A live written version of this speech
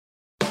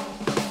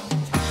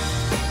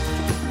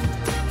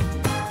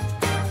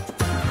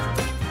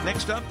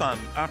Next up on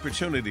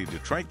Opportunity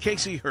Detroit,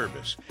 Casey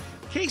Hurbis.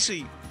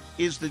 Casey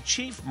is the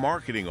Chief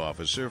Marketing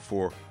Officer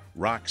for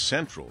Rock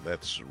Central.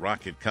 That's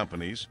Rocket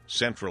Company's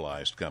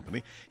centralized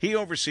company. He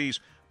oversees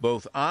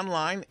both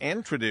online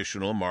and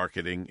traditional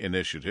marketing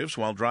initiatives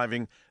while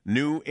driving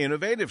new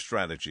innovative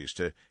strategies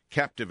to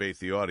captivate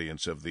the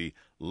audience of the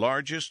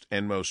largest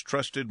and most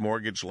trusted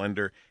mortgage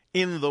lender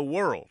in the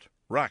world,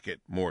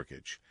 Rocket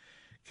Mortgage.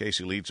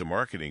 Casey leads a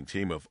marketing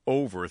team of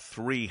over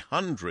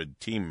 300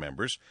 team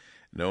members,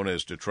 known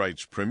as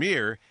Detroit's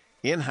premier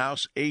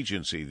in-house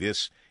agency.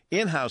 This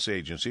in-house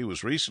agency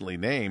was recently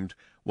named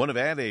one of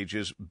Ad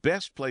Age's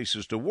best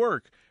places to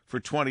work for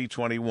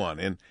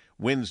 2021 and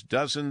wins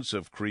dozens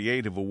of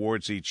creative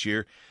awards each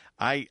year.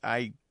 I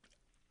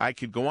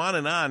could go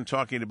on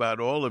talking about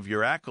all of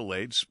your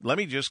accolades. Let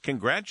me just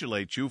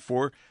congratulate you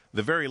for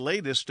the very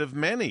latest of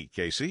many,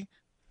 Casey.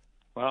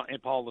 Well,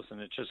 and Paul, listen,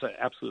 it's just an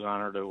absolute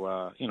honor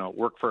to,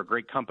 work for a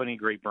great company,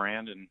 great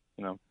brand, and,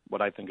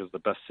 what I think is the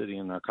best city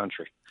in our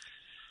country.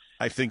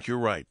 I think you're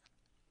right.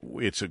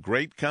 It's a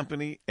great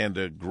company and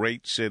a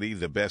great city,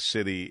 the best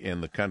city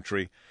in the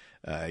country.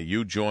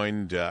 You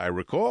joined, I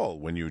recall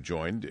when you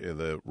joined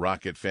the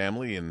Rocket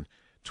family in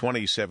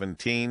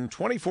 2017,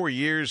 24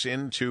 years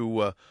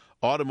into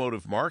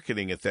automotive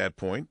marketing at that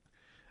point,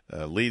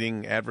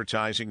 leading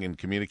advertising and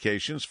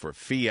communications for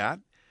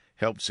Fiat,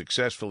 helped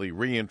successfully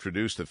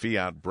reintroduce the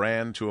Fiat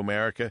brand to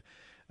America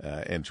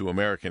and to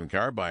American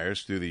car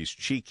buyers through these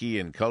cheeky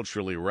and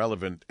culturally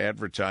relevant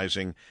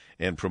advertising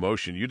and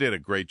promotion. You did a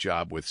great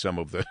job with some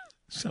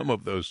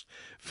of those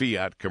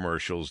Fiat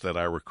commercials that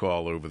I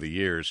recall over the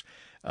years.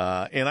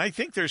 And I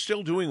think they're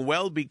still doing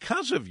well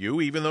because of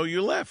you, even though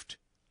you left.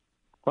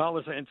 Well,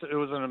 listen, it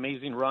was an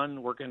amazing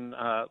run working,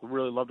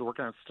 really loved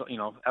working on,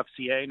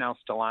 FCA, now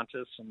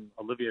Stellantis and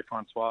Olivier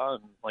Francois,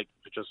 and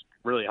it just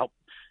really helped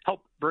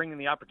bring in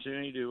the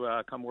opportunity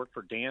to come work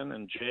for Dan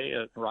and Jay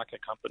at Rocket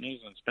Companies.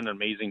 And it's been an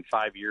amazing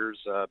 5 years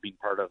being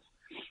part of,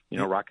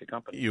 Rocket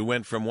Companies. You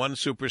went from one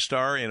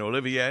superstar in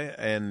Olivier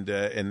and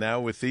now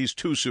with these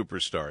two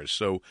superstars.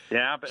 So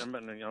yeah, but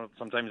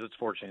sometimes it's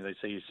fortunate. They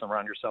say you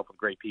surround yourself with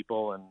great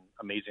people and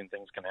amazing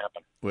things can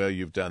happen. Well,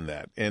 you've done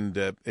that.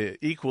 And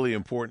equally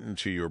important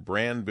to your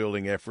brand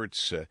building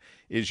efforts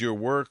is your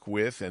work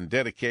with and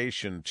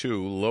dedication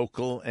to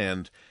local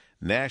and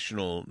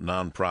national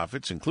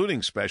nonprofits,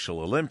 including Special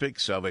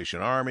Olympics,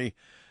 Salvation Army,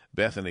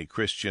 Bethany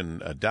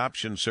Christian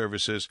Adoption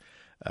Services.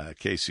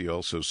 Casey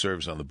also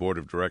serves on the board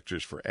of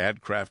directors for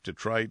AdCraft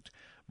Detroit,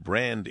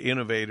 Brand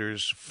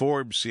Innovators,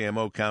 Forbes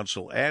CMO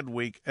Council,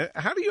 Adweek.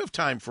 How do you have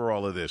time for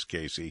all of this,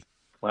 Casey?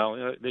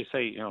 Well, they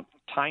say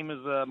time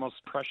is the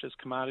most precious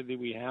commodity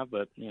we have.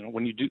 But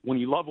when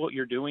you love what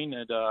you're doing,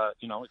 it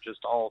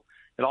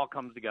all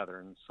comes together,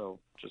 and so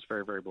just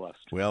very, very blessed.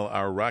 Well,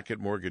 our Rocket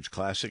Mortgage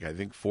Classic, I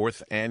think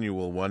fourth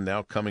annual one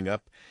now coming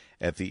up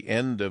at the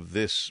end of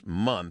this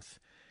month.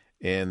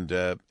 And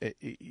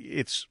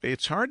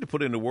it's hard to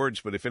put into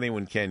words, but if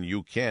anyone can,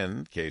 you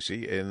can,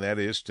 Casey, and that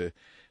is to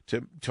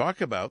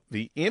talk about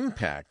the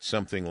impact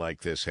something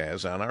like this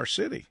has on our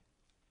city.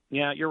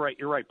 Yeah, you're right.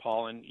 You're right,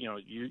 Paul. And, you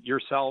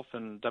yourself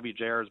and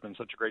WJR has been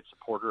such a great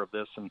supporter of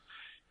this. And,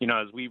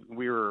 as we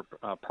were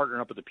partnering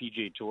up with the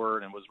PGA Tour,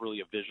 and it was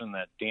really a vision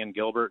that Dan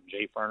Gilbert and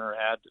Jay Farner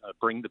had,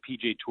 bring the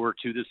PGA Tour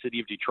to the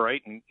city of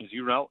Detroit. And as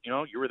you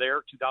were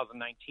there,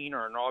 2019,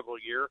 our inaugural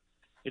year.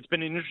 It's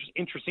been an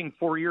interesting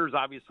 4 years,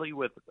 obviously,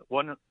 with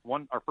one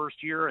our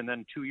first year and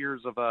then 2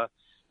 years of a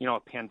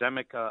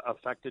pandemic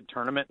affected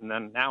tournament, and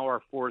then now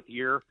our fourth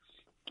year,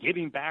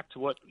 getting back to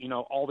what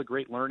all the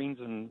great learnings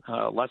and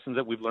lessons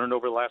that we've learned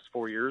over the last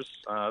 4 years.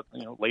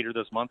 Later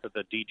this month at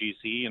the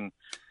DGC, and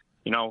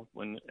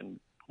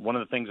one of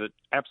the things that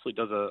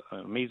absolutely does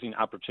an amazing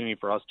opportunity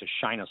for us to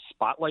shine a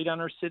spotlight on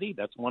our city.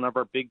 That's one of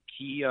our big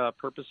key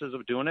purposes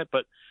of doing it,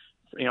 but.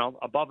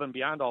 Above and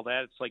beyond all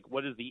that, it's like,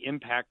 what is the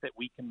impact that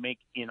we can make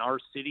in our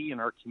city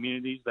and our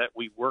communities that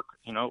we work,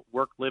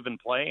 live, and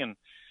play. And,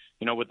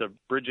 with the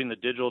Bridging the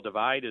Digital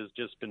Divide has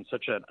just been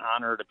such an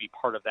honor to be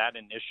part of that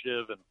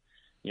initiative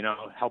and,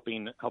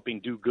 helping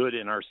do good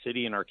in our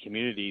city and our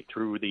community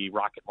through the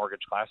Rocket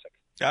Mortgage Classic.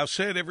 I'll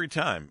say it every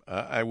time.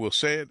 I will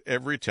say it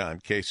every time.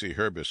 Casey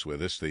Hurbis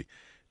with us, the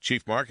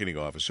Chief Marketing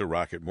Officer,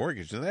 Rocket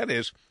Mortgage, and that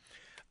is,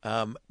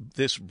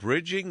 this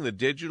Bridging the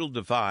Digital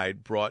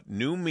Divide brought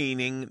new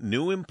meaning,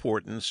 new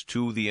importance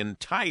to the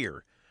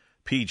entire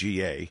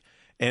PGA,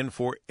 and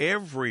for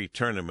every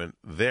tournament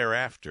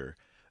thereafter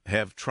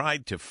have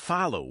tried to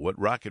follow what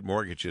Rocket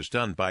Mortgage has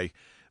done by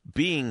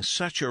being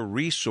such a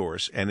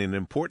resource and an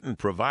important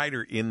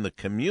provider in the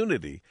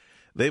community.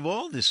 They've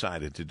all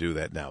decided to do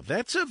that now.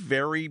 That's a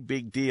very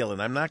big deal,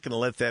 and I'm not going to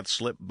let that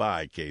slip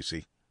by,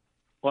 Casey.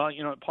 Well,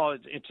 Paul,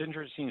 it's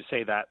interesting to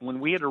say that.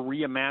 When we had to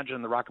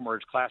reimagine the Rocket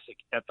Mortgage Classic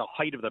at the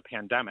height of the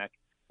pandemic,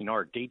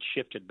 our dates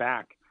shifted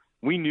back.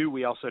 We knew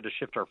we also had to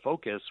shift our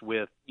focus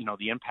with,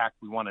 the impact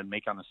we wanted to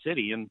make on the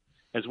city. And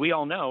as we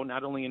all know,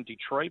 not only in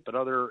Detroit, but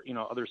other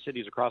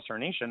cities across our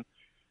nation,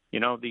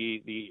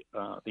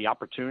 the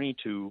opportunity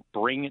to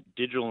bring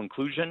digital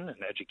inclusion and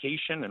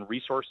education and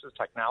resources,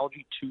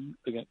 technology to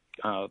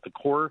the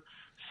core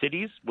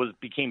cities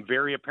became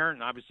very apparent.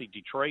 And obviously,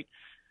 Detroit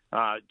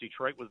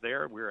was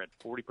there. We were at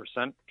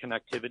 40%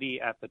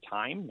 connectivity at the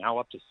time, now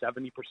up to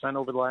 70%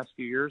 over the last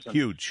few years. And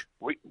huge.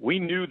 We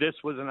knew this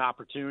was an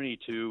opportunity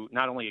to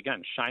not only,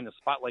 again, shine the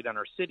spotlight on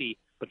our city,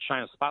 but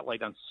shine a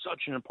spotlight on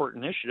such an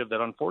important initiative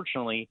that,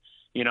 unfortunately,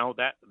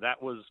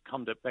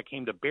 that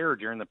came to bear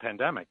during the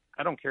pandemic.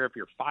 I don't care if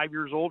you're 5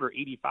 years old or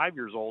 85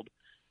 years old,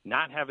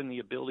 not having the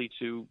ability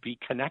to be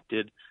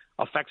connected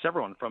affects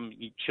everyone, from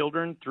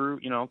children through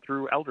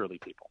elderly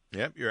people.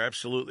 Yep, you're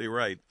absolutely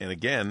right. And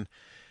again,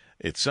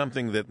 it's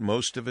something that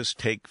most of us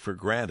take for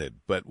granted,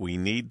 but we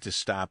need to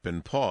stop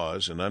and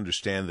pause and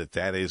understand that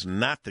that is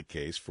not the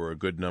case for a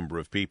good number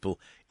of people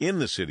in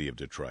the city of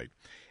Detroit,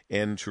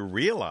 and to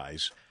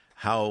realize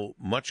how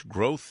much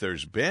growth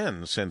there's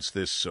been since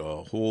this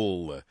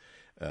whole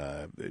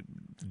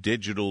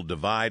digital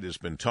divide has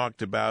been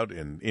talked about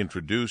and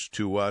introduced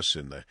to us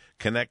in the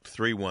Connect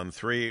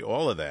 313,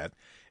 all of that,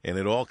 and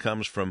it all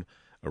comes from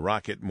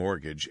Rocket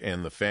Mortgage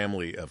and the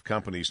family of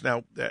companies.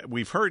 Now,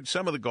 we've heard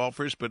some of the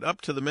golfers, but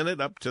up to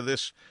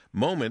this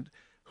moment,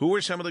 who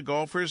are some of the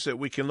golfers that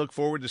we can look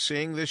forward to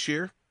seeing this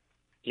year?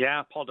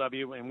 Yeah, Paul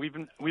W., and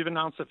we've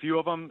announced a few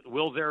of them.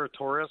 Will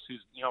Zalatoris,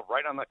 who's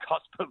right on the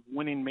cusp of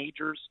winning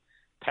majors.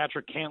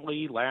 Patrick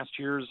Cantley, last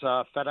year's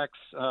FedEx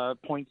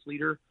points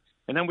leader.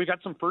 And then we've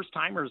got some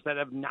first-timers that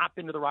have not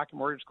been to the Rocket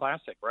Mortgage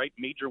Classic, right?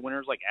 Major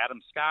winners like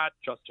Adam Scott,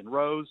 Justin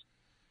Rose,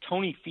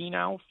 Tony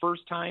Finau,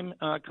 first time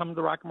coming to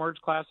the Rocket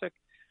Mortgage Classic.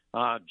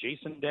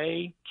 Jason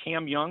Day,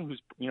 Cam Young,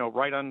 who's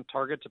right on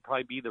target to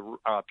probably be the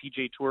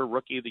PGA Tour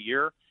Rookie of the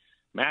Year.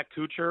 Matt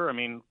Kuchar. I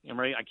mean,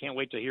 I can't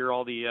wait to hear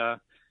all the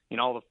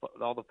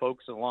all the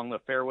folks along the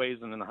fairways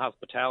and in the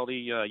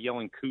hospitality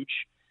yelling "Cooch,"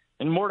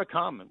 and more to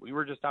come. We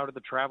were just out at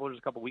the Travelers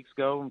a couple weeks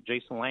ago,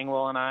 Jason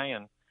Langwell and I,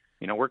 and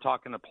we're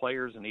talking to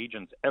players and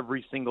agents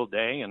every single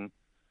day, and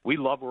we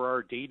love where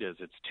our date is.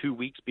 It's 2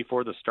 weeks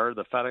before the start of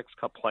the FedEx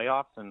Cup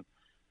playoffs, and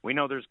we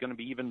know there's going to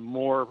be even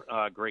more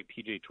great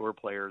PGA Tour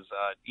players,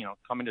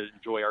 coming to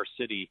enjoy our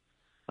city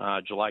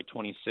July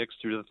 26th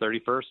through the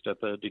 31st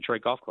at the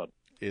Detroit Golf Club.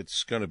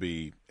 It's going to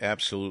be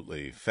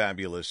absolutely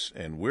fabulous,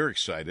 and we're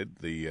excited.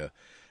 The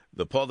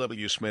Paul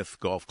W. Smith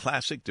Golf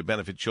Classic to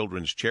benefit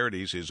children's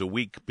charities is a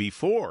week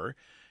before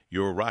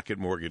your Rocket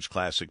Mortgage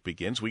Classic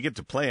begins. We get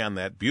to play on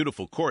that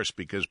beautiful course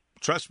because,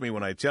 trust me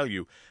when I tell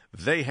you,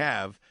 they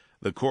have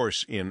the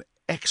course in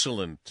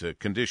excellent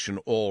condition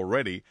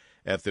already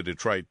at the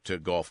Detroit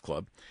Golf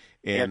Club.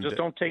 And just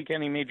don't take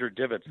any major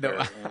divots. No,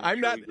 there. I'm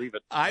not.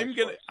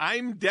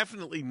 I'm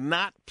definitely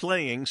not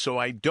playing, so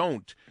I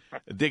don't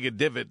dig a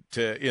divot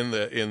in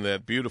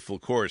that beautiful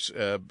course.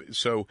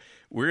 So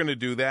we're going to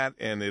do that,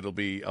 and it'll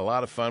be a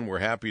lot of fun. We're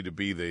happy to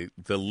be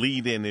the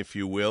lead-in, if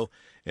you will,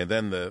 and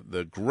then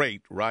the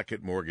great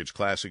Rocket Mortgage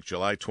Classic,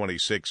 July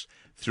 26th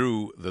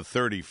through the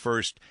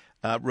 31st.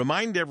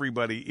 Remind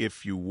everybody,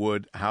 if you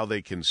would, how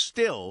they can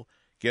still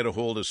get a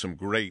hold of some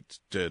great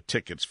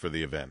tickets for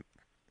the event.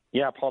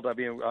 Yeah, Paul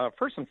W.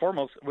 First and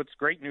foremost, what's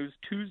great news,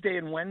 Tuesday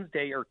and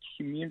Wednesday are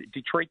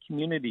Detroit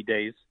Community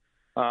Days,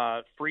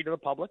 free to the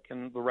public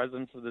and the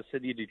residents of the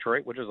city of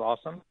Detroit, which is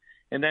awesome.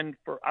 And then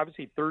for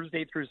obviously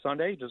Thursday through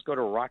Sunday, just go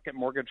to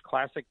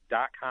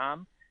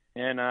rocketmortgageclassic.com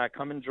and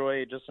come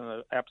enjoy just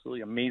an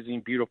absolutely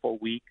amazing, beautiful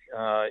week,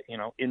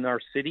 in our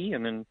city,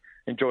 and then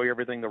enjoy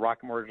everything the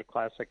Rocket Mortgage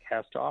Classic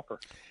has to offer.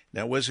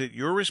 Now, was it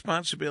your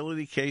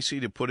responsibility, Casey,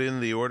 to put in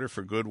the order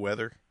for good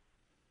weather?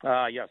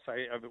 Yes,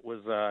 I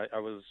was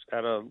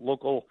at a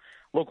local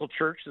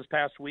church this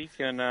past week,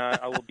 and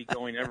I will be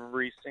going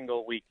every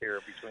single week here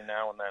between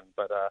now and then.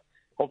 But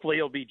hopefully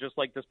it'll be just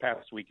like this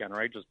past weekend,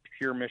 right? Just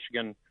pure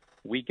Michigan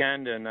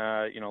weekend, and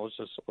let's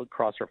just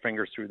cross our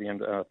fingers through the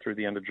end of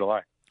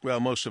July.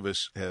 Well, most of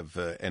us have,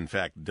 in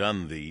fact,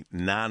 done the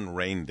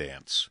non-rain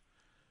dance.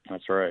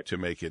 That's right. To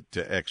make it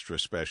extra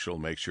special,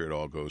 make sure it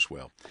all goes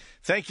well.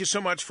 Thank you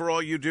so much for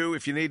all you do.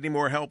 If you need any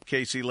more help,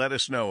 Casey, let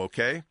us know,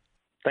 okay?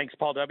 Thanks,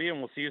 Paul W.,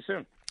 and we'll see you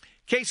soon.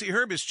 Casey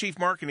Herb is Chief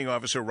Marketing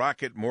Officer,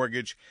 Rocket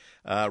Mortgage,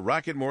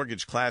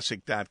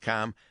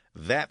 rocketmortgageclassic.com.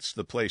 That's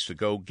the place to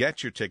go.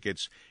 Get your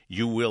tickets.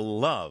 You will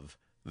love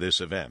this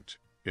event.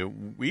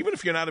 Even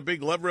if you're not a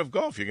big lover of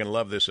golf, you're going to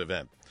love this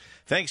event.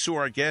 Thanks to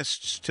our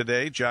guests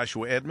today,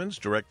 Joshua Edmonds,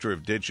 Director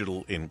of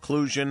Digital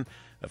Inclusion.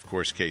 Of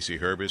course, Casey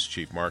Herbis,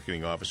 Chief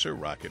Marketing Officer,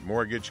 Rocket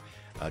Mortgage.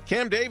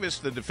 Cam Davis,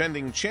 the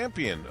defending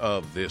champion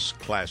of this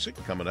classic,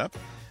 coming up.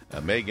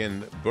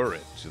 Megan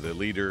Burritt, the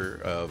leader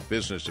of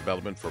business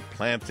development for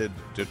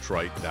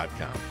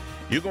PlantedDetroit.com.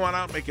 You go on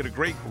out, make it a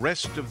great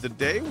rest of the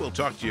day. We'll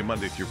talk to you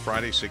Monday through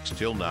Friday, 6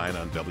 till 9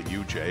 on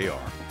WJR.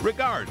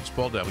 Regards,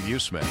 Paul W.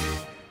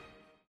 Smith.